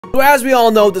So as we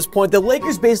all know at this point, the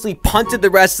Lakers basically punted the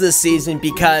rest of the season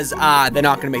because they're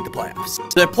not going to make the playoffs. So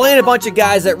they're playing a bunch of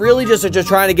guys that really just are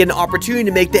trying to get an opportunity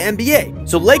to make the NBA.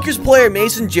 So Lakers player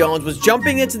Mason Jones was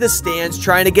jumping into the stands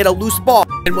trying to get a loose ball.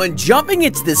 And when jumping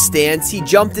into the stands, he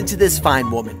jumped into this fine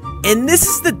woman. And this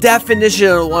is the definition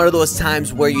of one of those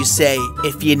times where you say,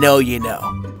 if you know, you know.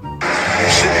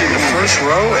 Sitting in the first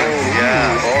row,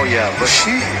 and oh yeah, but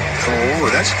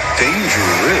that's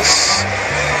dangerous.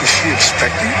 Is she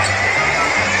expecting?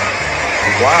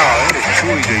 Wow, that is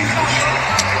truly dangerous.